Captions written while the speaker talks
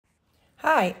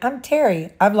Hi, I'm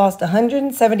Terry. I've lost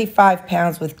 175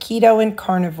 pounds with keto and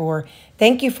carnivore.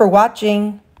 Thank you for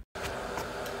watching.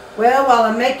 Well, while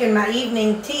I'm making my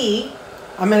evening tea,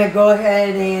 I'm going to go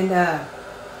ahead and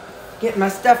get my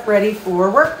stuff ready for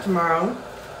work tomorrow.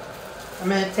 I'm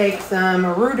going to take some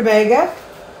rutabaga.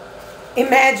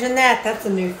 Imagine that. That's a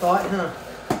new thought, huh?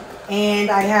 And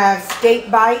I have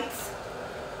steak bites.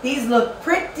 These look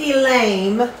pretty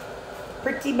lame,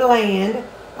 pretty bland.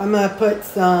 I'm going to put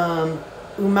some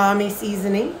umami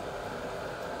seasoning.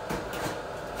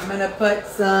 I'm going to put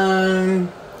some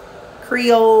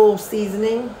Creole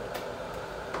seasoning.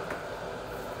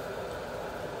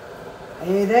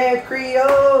 Hey there,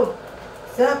 Creole.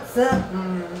 Sup, sup.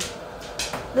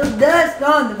 Little dust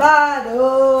on the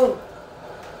bottle.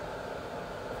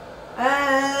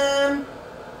 And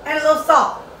a little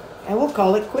salt. And we'll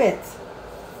call it quits.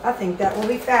 I think that will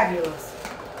be fabulous.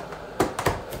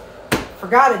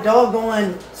 Forgot a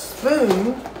doggone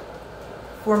spoon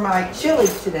for my chili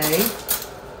today.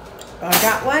 But I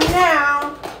got one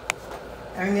now.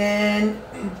 And then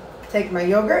take my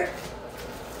yogurt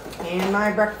and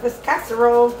my breakfast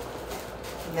casserole.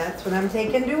 And that's what I'm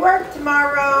taking to work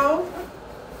tomorrow.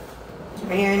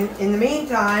 And in the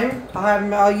meantime,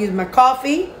 I'll use my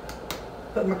coffee.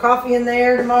 Put my coffee in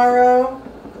there tomorrow.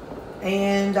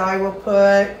 And I will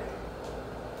put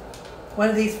one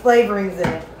of these flavorings in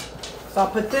it. So I'll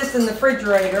put this in the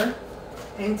refrigerator.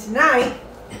 And tonight,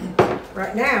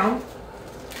 right now,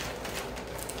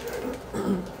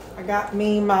 I got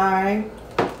me my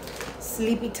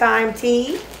sleepy time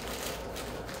tea.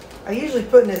 I usually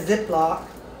put in a Ziploc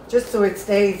just so it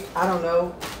stays, I don't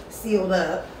know, sealed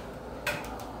up.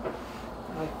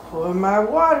 I pour my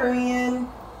water in.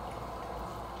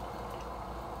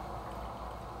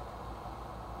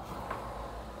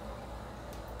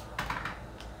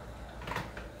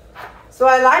 So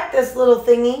I like this little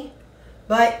thingy,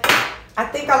 but I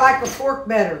think I like a fork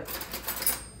better.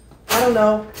 I don't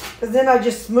know, because then I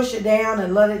just smush it down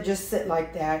and let it just sit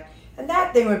like that. And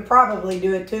that thing would probably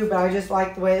do it too, but I just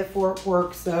like the way the fork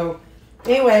works. So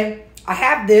anyway, I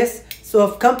have this,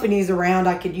 so if company's around,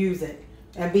 I could use it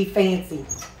and be fancy.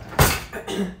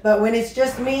 But when it's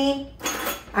just me,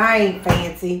 I ain't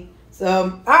fancy.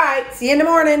 So, all right, see you in the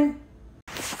morning.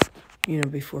 You know,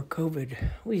 before COVID,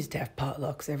 we used to have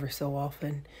potlucks ever so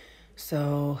often.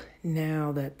 So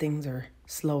now that things are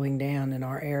slowing down in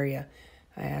our area,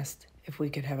 I asked if we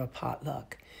could have a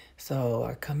potluck. So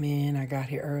I come in, I got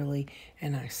here early,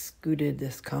 and I scooted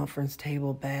this conference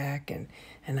table back,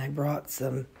 and I brought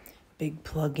some big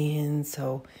plug-ins.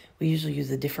 So we usually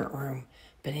use a different room.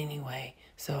 But anyway,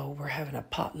 so we're having a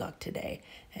potluck today,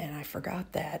 and I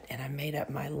forgot that, and I made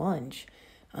up my lunch.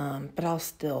 But I'll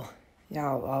still...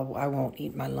 I won't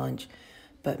eat my lunch,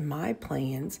 but my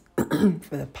plans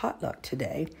for the potluck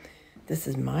today, this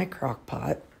is my crock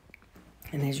pot,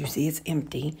 and as you see, it's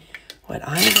empty. What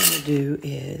I'm going to do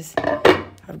is,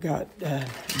 I've got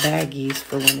baggies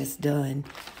for when it's done.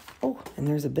 Oh, and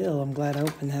there's a bill. I'm glad I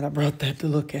opened that. I brought that to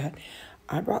look at.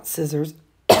 I brought scissors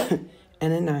and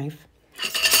a knife,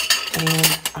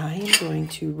 and I am going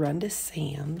to run to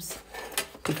Sam's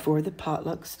before the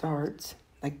potluck starts,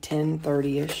 like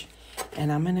 10:30-ish.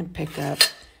 And I'm going to pick up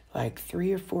like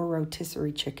 3 or 4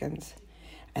 rotisserie chickens.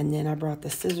 And then I brought the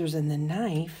scissors and the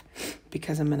knife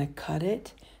because I'm going to cut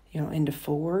it, into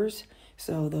 4s.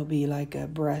 So there'll be like a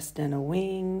breast and a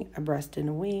wing, a breast and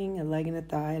a wing, a leg and a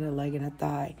thigh, and a leg and a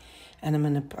thigh.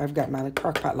 And I've got my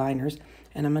crock pot liners,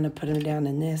 and I'm going to put them down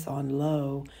in this on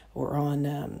low or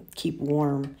on keep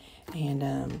warm.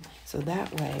 And so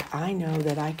that way I know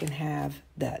that I can have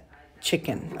that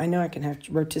chicken. I know I can have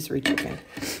rotisserie chicken.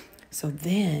 So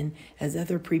then, as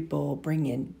other people bring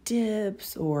in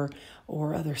dips or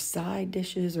other side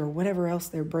dishes or whatever else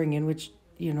they're bringing, which,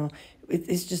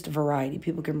 it's just a variety.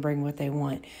 People can bring what they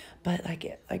want. But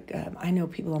I know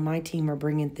people on my team are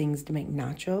bringing things to make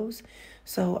nachos.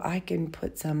 So I can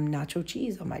put some nacho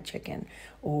cheese on my chicken,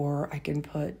 or I can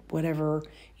put whatever,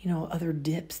 other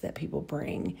dips that people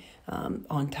bring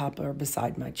on top or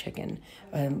beside my chicken.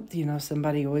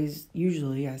 Somebody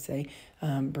usually I say,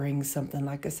 brings something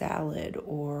like a salad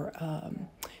or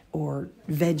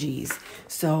veggies.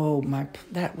 So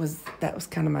that was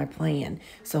kind of my plan.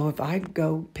 So if I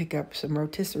go pick up some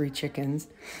rotisserie chickens,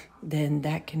 then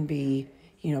that can be,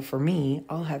 for me,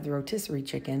 I'll have the rotisserie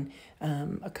chicken,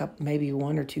 a cup, maybe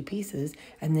 1 or 2 pieces,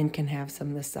 and then can have some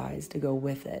of the sides to go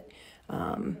with it.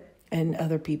 And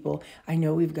other people, I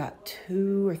know we've got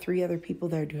 2 or 3 other people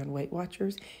that are doing Weight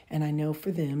Watchers, and I know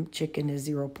for them, chicken is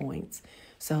 0 points.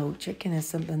 So chicken is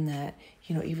something that,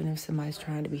 even if somebody's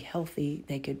trying to be healthy,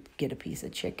 they could get a piece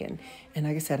of chicken. And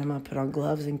like I said, I'm going to put on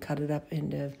gloves and cut it up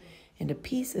into into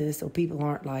pieces so people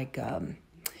aren't like,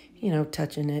 you know,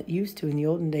 touching it. Used to in the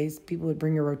olden days, people would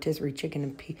bring a rotisserie chicken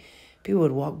and people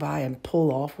would walk by and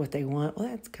pull off what they want. Well,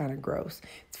 that's kind of gross.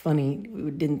 It's funny.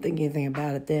 We didn't think anything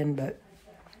about it then, but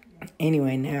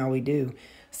anyway, now we do.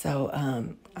 So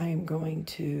I am going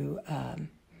to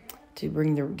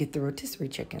get the rotisserie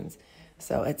chickens.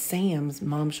 So at Sam's,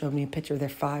 Mom showed me a picture. They're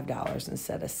 $5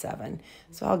 instead of $7.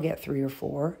 So I'll get 3 or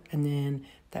 4, and then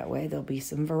that way there'll be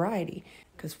some variety.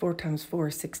 Because 4 times 4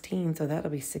 is 16, so that'll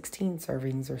be 16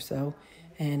 servings or so,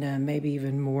 and maybe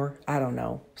even more. I don't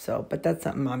know. So, but that's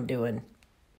something I'm doing.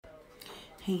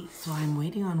 Hey, so I'm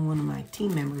waiting on one of my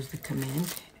team members to come in,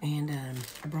 and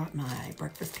I brought my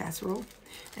breakfast casserole.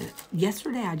 And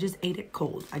yesterday I just ate it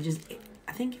cold. I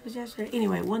think it was yesterday.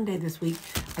 Anyway, one day this week,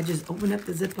 I just opened up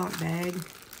the Ziploc bag,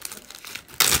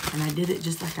 and I did it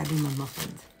just like I do my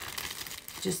muffins.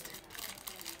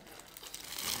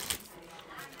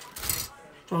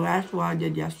 So that's what I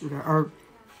did yesterday, or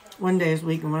one day this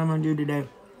week, and what I'm going to do today.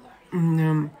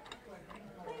 And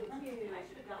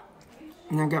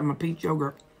I got my peach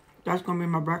yogurt. That's going to be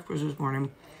my breakfast this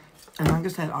morning. And like I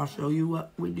said, I'll show you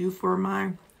what we do for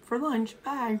lunch.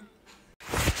 Bye.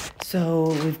 So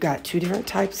we've got 2 different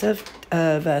types of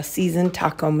seasoned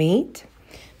taco meat.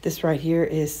 This right here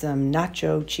is some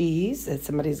nacho cheese that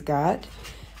somebody's got.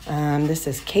 This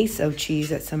is queso cheese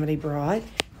that somebody brought.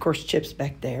 Of course, chips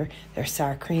back there. There's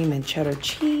sour cream and cheddar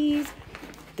cheese.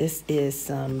 This is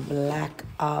some black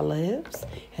olives.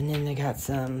 And then they got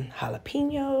some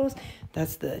jalapenos.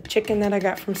 That's the chicken that I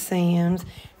got from Sam's.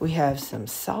 We have some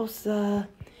salsa.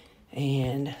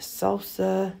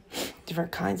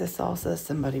 Different kinds of salsa.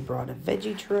 Somebody brought a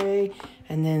veggie tray,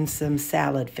 and then some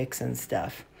salad fixing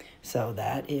stuff. So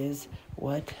that is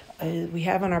what we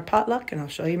have on our potluck, and I'll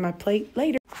show you my plate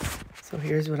later. So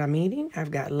here's what I'm eating.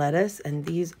 I've got lettuce, and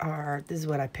this is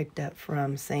what I picked up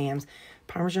from Sam's.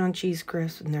 Parmesan cheese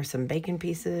crisps, and there's some bacon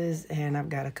pieces, and I've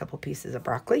got a couple pieces of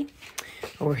broccoli.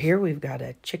 Over here, we've got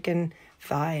a chicken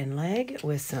thigh and leg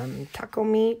with some taco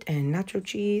meat and nacho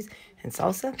cheese and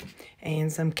salsa,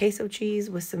 and some queso cheese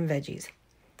with some veggies.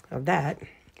 So that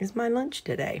is my lunch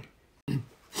today.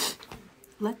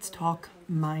 Let's talk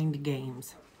mind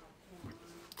games.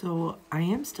 So I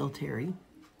am still Terry,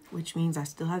 which means I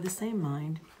still have the same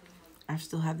mind. I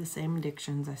still have the same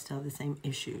addictions. I still have the same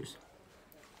issues.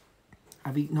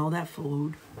 I've eaten all that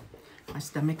food. My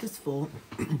stomach is full.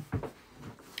 I'm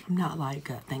not like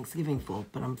Thanksgiving full,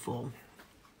 but I'm full.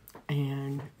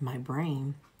 And my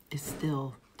brain is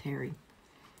still Terry.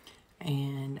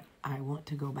 And I want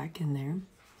to go back in there.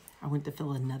 I want to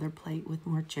fill another plate with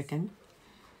more chicken.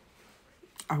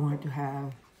 I want to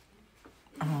have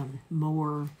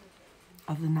more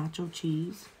of the nacho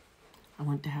cheese. I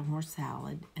want to have more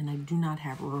salad, and I do not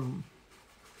have room.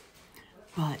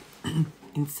 But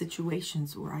in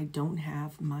situations where I don't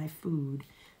have my food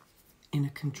in a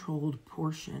controlled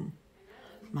portion,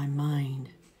 my mind,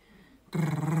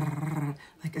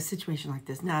 like a situation like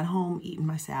this, not home eating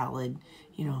my salad,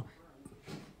 you know,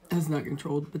 that's not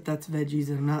controlled, but that's veggies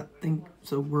and I'm not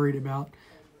so worried about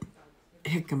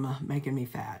jicama making me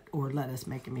fat, or lettuce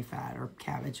making me fat, or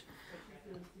cabbage.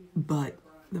 But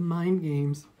the mind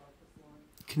games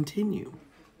continue.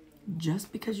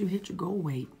 Just because you hit your goal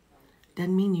weight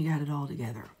doesn't mean you got it all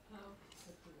together.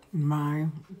 My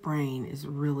brain is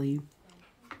really,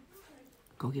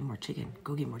 go get more chicken.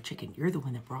 Go get more chicken. You're the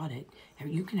one that brought it.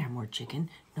 You can have more chicken.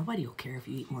 Nobody will care if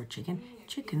you eat more chicken.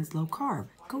 Chicken's low carb.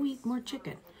 Go eat more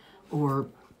chicken. Or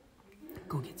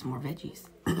go get some more veggies.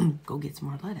 Go get some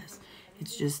more lettuce.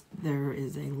 It's just, there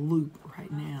is a loop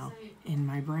right now in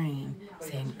my brain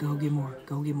saying, go get more,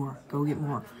 go get more, go get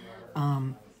more.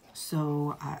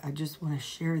 So I just want to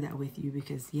share that with you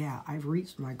because, yeah, I've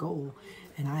reached my goal,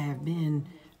 and I have been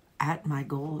at my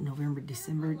goal November,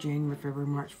 December, January, February,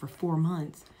 March for 4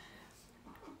 months.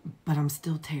 But I'm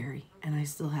still Terry, and I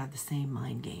still have the same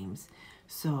mind games.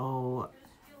 So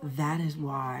that is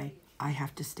why I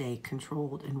have to stay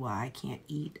controlled and why I can't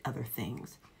eat other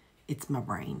things. It's my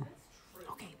brain.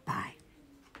 Okay, bye.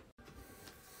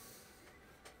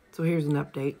 So here's an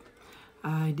update.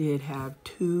 I did have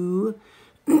two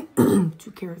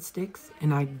carrot sticks,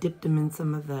 and I dipped them in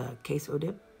some of the queso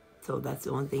dip. So that's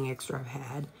the only thing extra I've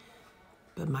had.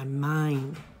 But my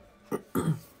mind, he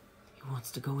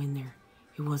wants to go in there.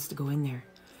 He wants to go in there.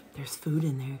 There's food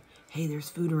in there. Hey, there's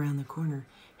food around the corner.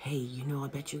 Hey, you know, I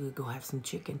bet you could go have some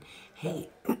chicken. Hey,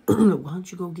 why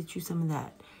don't you go get you some of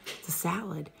that? It's a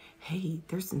salad. Hey,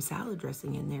 there's some salad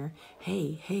dressing in there.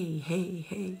 Hey, hey, hey,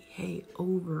 hey, hey,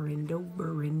 over and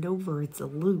over and over. It's a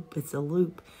loop. It's a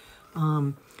loop.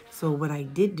 So what I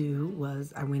did do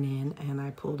was I went in and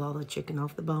I pulled all the chicken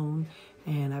off the bone,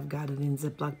 and I've got it in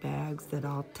Ziploc bags that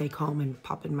I'll take home and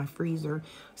pop in my freezer.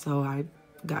 So I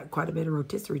got quite a bit of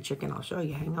rotisserie chicken. I'll show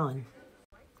you. Hang on.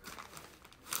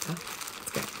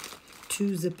 It's got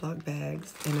 2 Ziploc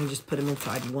bags, and I just put them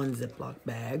inside 1 Ziploc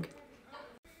bag.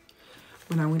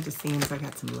 When I went to Sam's, I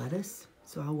got some lettuce,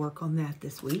 so I'll work on that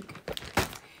this week.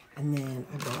 And then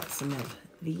I bought some of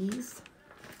these.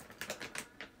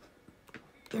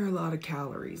 There are a lot of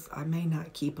calories. I may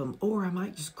not keep them, or I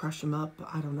might just crush them up.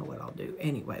 I don't know what I'll do.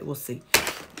 Anyway, we'll see.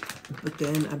 But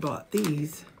then I bought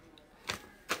these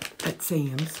at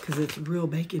Sam's because it's real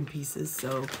bacon pieces.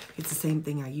 So it's the same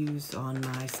thing I use on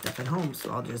my stuff at home.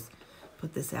 So I'll just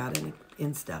put this out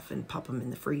in stuff and pop them in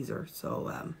the freezer.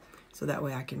 So so that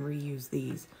way I can reuse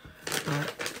these.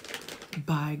 But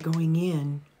by going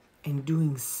in and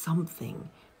doing something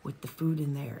with the food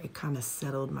in there, it kind of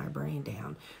settled my brain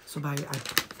down. So I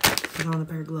put on a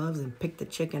pair of gloves and picked the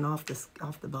chicken off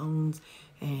the bones,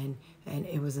 and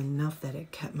it was enough that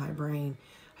it kept my brain.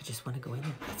 I just want to go in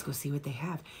there. Let's go see what they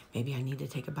have. Maybe I need to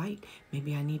take a bite.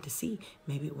 Maybe I need to see.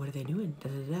 Maybe what are they doing? Da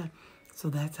da da. So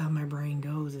that's how my brain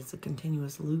goes. It's a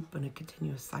continuous loop and a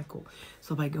continuous cycle.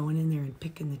 So by going in there and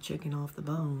picking the chicken off the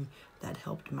bone, that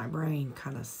helped my brain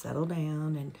kind of settle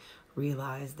down and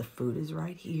realize the food is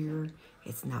right here.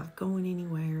 It's not going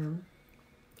anywhere.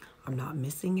 I'm not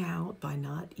missing out by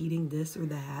not eating this or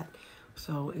that.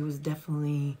 So it was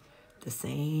definitely the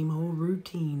same old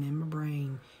routine in my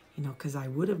brain, you know, because I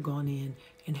would have gone in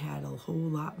and had a whole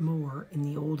lot more in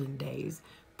the olden days,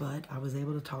 but I was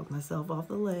able to talk myself off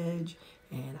the ledge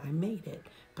and I made it.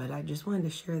 But I just wanted to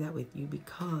share that with you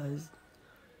because,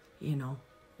 you know,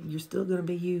 you're still going to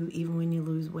be you even when you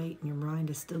lose weight, and your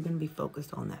mind is still going to be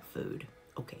focused on that food.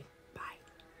 Okay, bye.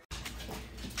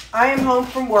 I am home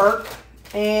from work,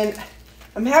 and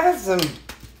I'm having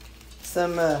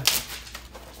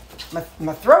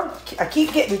my throat, I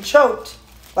keep getting choked,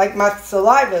 like my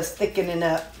saliva is thickening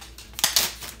up.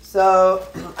 So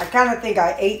I kind of think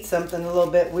I ate something a little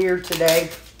bit weird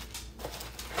today,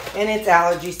 and it's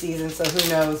allergy season, so who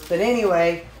knows. But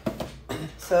anyway,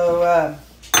 so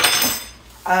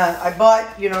I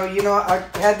bought, you know, I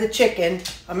had the chicken.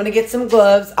 I'm going to get some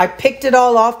gloves. I picked it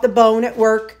all off the bone at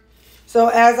work. So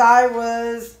as I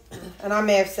was, and I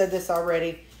may have said this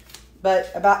already,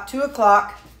 but about 2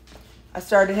 o'clock, I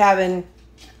started having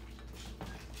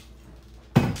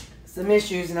some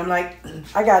issues. And I'm like,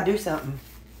 I got to do something.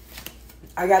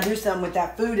 I got to do something with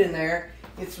that food in there.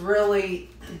 It's really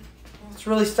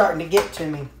starting to get to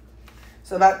me.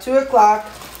 So about 2 o'clock,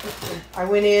 I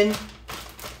went in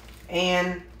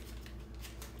and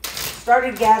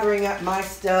started gathering up my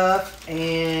stuff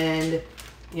and,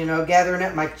 you know, gathering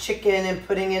up my chicken and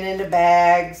putting it into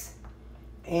bags.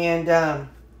 And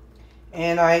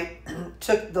I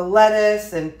took the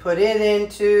lettuce and put it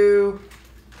into,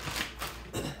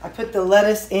 I put the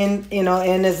lettuce in, you know,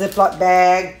 in a Ziploc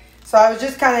bag. So I was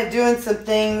just kind of doing some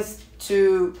things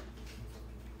to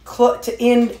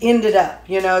end it up,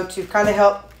 you know, to kind of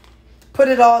help put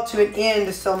it all to an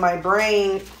end so my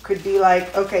brain could be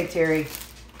like, okay, Terry,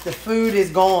 the food is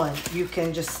gone. You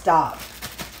can just stop.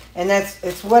 And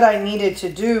it's what I needed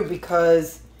to do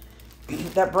because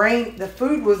the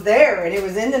food was there and it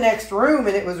was in the next room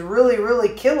and it was really, really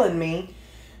killing me.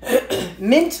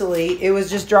 Mentally, it was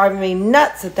just driving me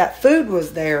nuts that food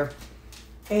was there.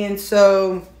 And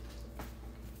so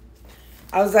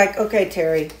I was like, okay,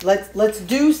 Terry, let's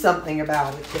do something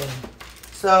about it then.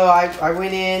 So I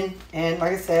went in and,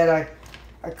 like I said,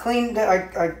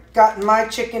 I got my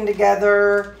chicken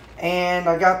together and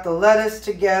I got the lettuce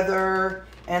together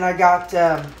and I got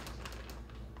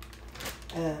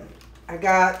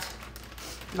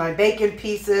my bacon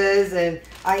pieces, and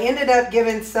I ended up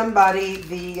giving somebody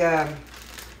the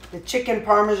chicken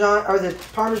parmesan, or the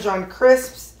parmesan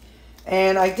crisps,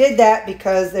 and I did that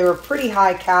because they were pretty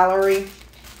high calorie,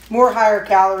 more higher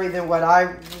calorie than what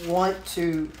I want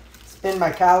to spend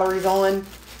my calories on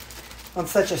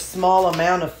such a small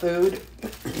amount of food.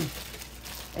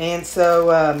 And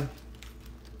so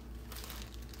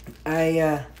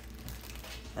I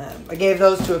gave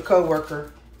those to a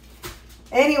coworker.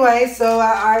 Anyway, so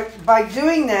by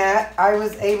doing that, I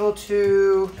was able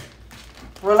to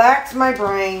relax my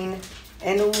brain.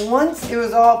 And once it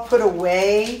was all put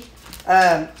away, you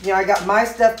know, I got my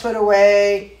stuff put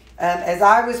away. As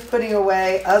I was putting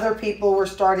away, other people were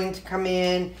starting to come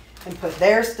in and put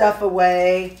their stuff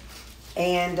away.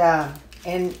 And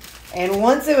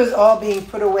once it was all being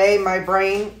put away, my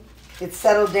brain, it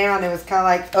settled down. It was kind of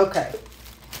like, okay,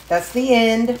 that's the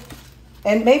end.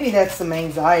 And maybe that's some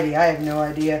anxiety. I have no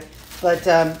idea. But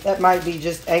that might be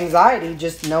just anxiety,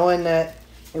 just knowing that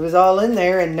it was all in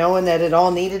there and knowing that it all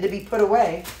needed to be put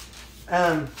away.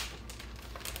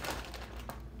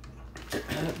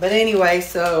 But anyway,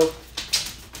 so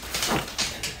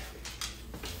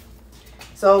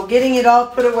getting it all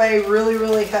put away really,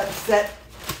 really helped set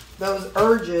those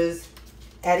urges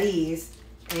at ease.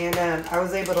 And I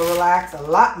was able to relax a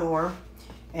lot more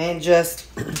and just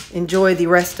enjoy the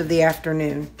rest of the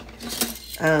afternoon.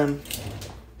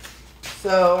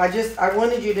 So I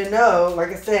wanted you to know, like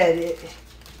I said,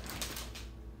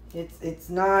 it's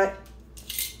not,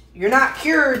 you're not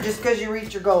cured just because you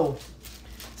reach your goal.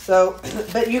 So,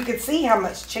 but you could see how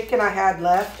much chicken I had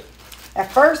left.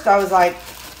 At first I was like,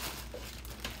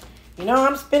 you know,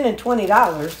 I'm spending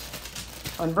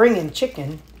 $20 on bringing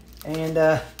chicken, and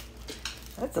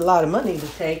that's a lot of money to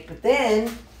take. But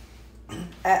then,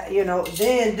 you know,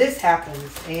 then this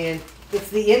happens, and it's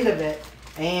the end of it.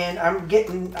 And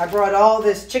I brought all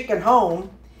this chicken home,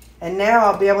 and now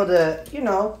I'll be able to, you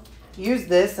know, use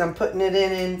this. I'm putting it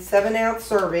in 7-ounce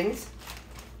servings.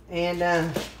 And,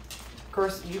 of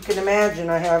course, you can imagine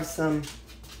I have some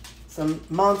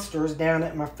monsters down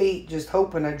at my feet just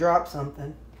hoping I drop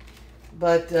something.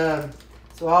 But,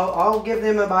 so I'll give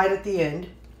them a bite at the end.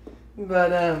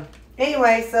 But,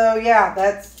 anyway, so yeah,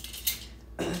 that's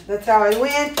how I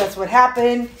went. That's what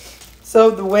happened.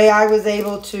 So the way I was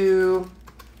able to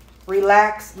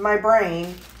relax my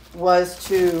brain was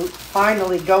to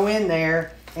finally go in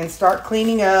there and start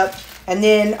cleaning up. And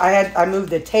then I moved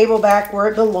the table back where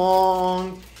it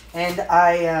belonged, and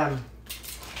I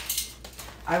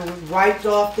wiped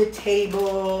off the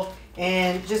table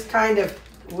and just kind of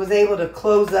was able to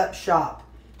close up shop.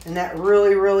 And that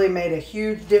really, really made a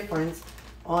huge difference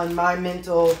on my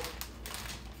mental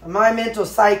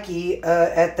psyche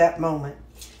at that moment.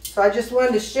 So I just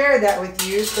wanted to share that with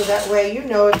you, so that way, you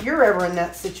know, if you're ever in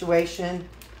that situation,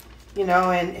 you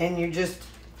know, and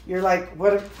you're like,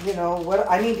 what, you know, what,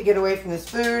 I need to get away from this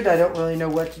food. I don't really know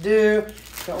what to do.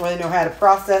 Don't really know how to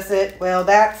process it. Well,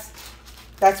 that's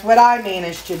what I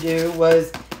managed to do,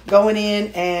 was going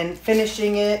in and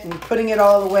finishing it and putting it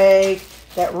all away.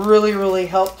 That really, really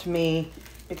helped me,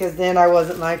 because then I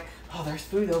wasn't like, oh, there's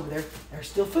food over there. There's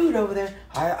still food over there.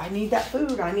 I need that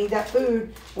food. I need that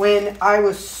food. When I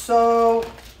was so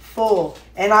full,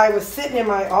 and I was sitting in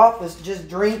my office just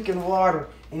drinking water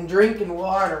and drinking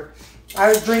water. I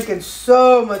was drinking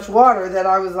so much water that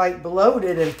I was like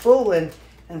bloated and full and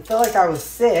felt like I was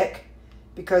sick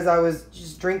because I was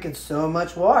just drinking so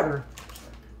much water.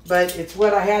 But it's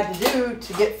what I had to do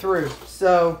to get through.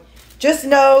 So just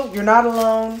know you're not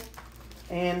alone.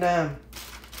 And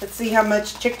let's see how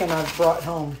much chicken I've brought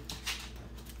home.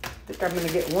 I think I'm going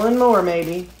to get one more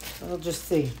maybe. We'll just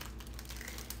see.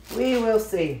 We will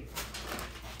see.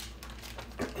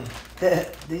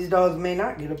 These dogs may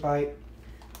not get a bite.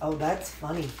 Oh, that's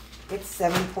funny. It's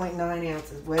 7.9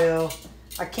 ounces. Well,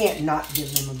 I can't not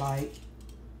give them a bite.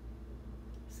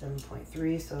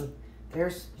 7.3. So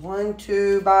there's 1,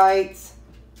 2 bites.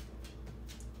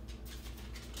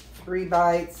 3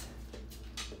 bites.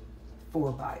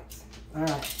 4 bites. All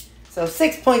right. So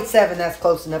 6.7, that's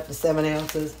close enough to 7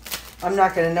 ounces. I'm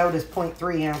not going to notice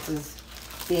 0.3 ounces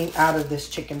being out of this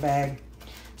chicken bag.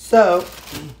 So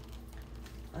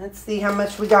let's see how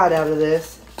much we got out of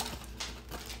this.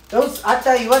 Those, I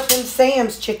tell you what, them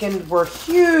Sam's chicken were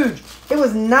huge. It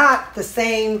was not the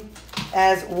same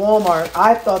as Walmart.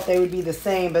 I thought they would be the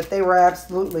same, but they were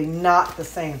absolutely not the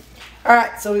same. All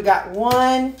right, so we got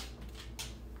 1,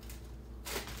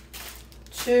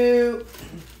 2,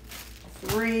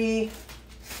 3,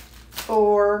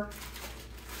 4,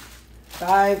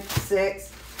 5,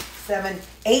 6, 7,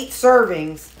 8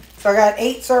 servings. So I got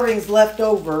 8 servings left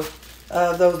over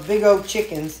of those big old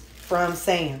chickens from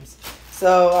Sam's.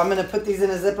 So I'm going to put these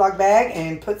in a Ziploc bag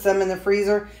and put some in the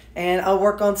freezer, and I'll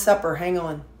work on supper. Hang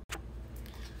on.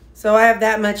 So I have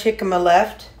that much jicama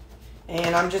left,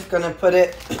 and I'm just going to put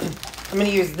it, I'm going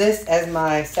to use this as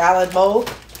my salad bowl.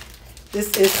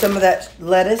 This is some of that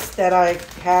lettuce that I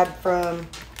had from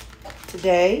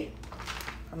today.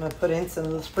 I'm going to put in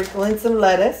sprinkle in some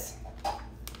lettuce.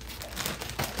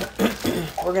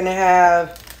 We're going to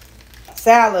have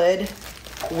salad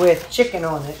with chicken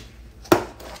on it.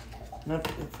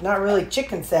 It's not really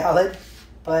chicken salad,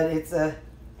 but it's a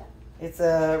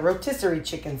rotisserie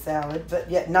chicken salad, but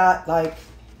yet not like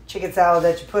chicken salad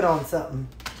that you put on something.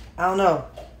 I don't know.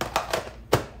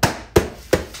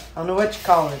 I don't know what you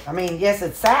call it. I mean, yes,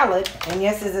 it's salad, and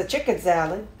yes, it's a chicken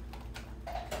salad.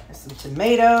 There's some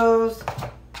tomatoes.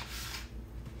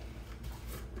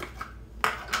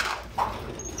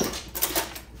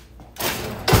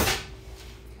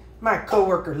 My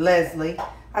coworker Leslie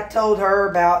I told her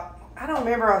about, I don't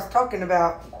remember, I was talking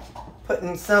about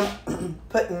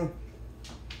putting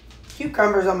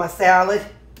cucumbers on my salad.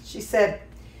 She said,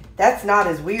 that's not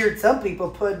as weird. Some people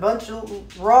put a bunch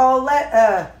of raw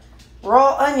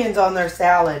onions on their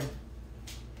salad.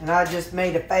 And I just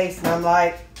made a face and I'm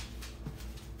like,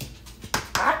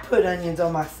 I put onions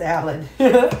on my salad.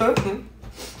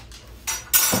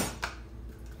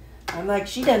 I'm like,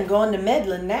 she doesn't go into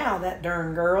meddling now, that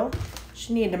darn girl.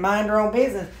 She needed to mind her own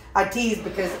business. I tease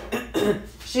because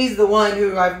she's the one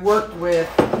who I've worked with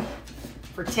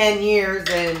for 10 years,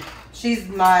 and she's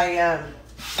my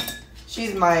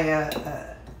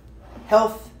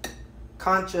health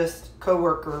conscious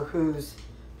coworker who's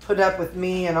put up with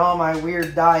me and all my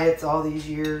weird diets all these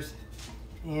years.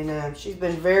 And she's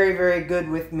been very, very good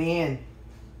with me and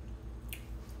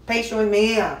patient with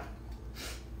me.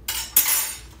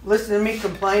 Listen to me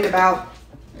complain about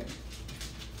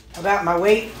my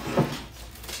weight.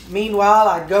 Meanwhile,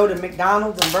 I'd go to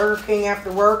McDonald's and Burger King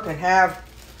after work and have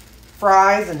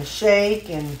fries and a shake,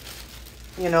 and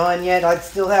and yet I'd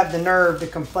still have the nerve to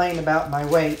complain about my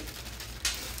weight.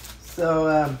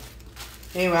 So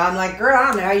anyway, I'm like, girl, I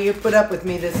don't know how you put up with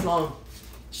me this long.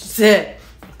 She said,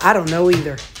 I don't know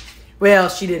either. Well,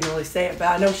 she didn't really say it, but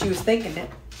I know she was thinking it.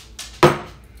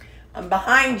 I'm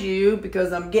behind you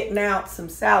because I'm getting out some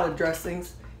salad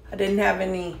dressings. I didn't have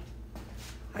any.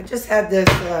 I just had this.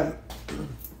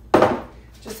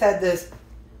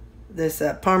 This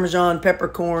Parmesan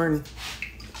peppercorn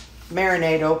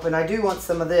marinade open. I do want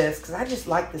some of this because I just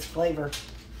like this flavor. So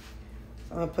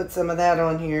I'm gonna put some of that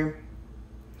on here.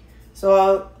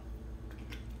 So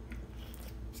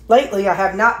lately I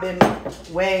have not been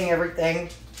weighing everything,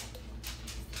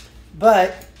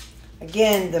 but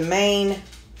again, the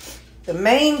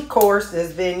main course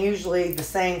has been usually the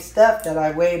same stuff that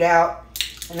I weighed out,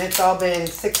 and it's all been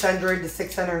 600 to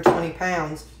 620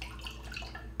 pounds.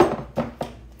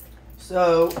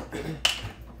 So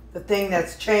the thing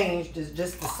that's changed is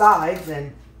just the sides,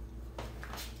 and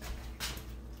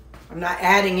I'm not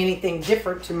adding anything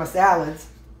different to my salads,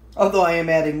 although I am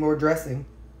adding more dressing.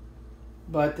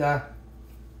 But,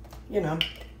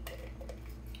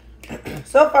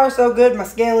 so far so good. My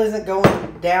scale isn't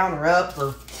going down or up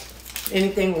or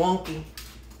anything wonky.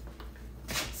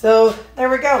 So there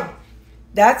we go.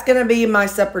 That's going to be my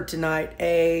supper tonight.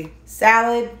 A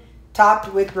salad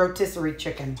topped with rotisserie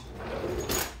chicken.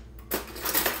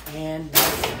 And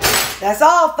that's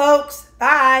all, folks.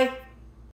 Bye.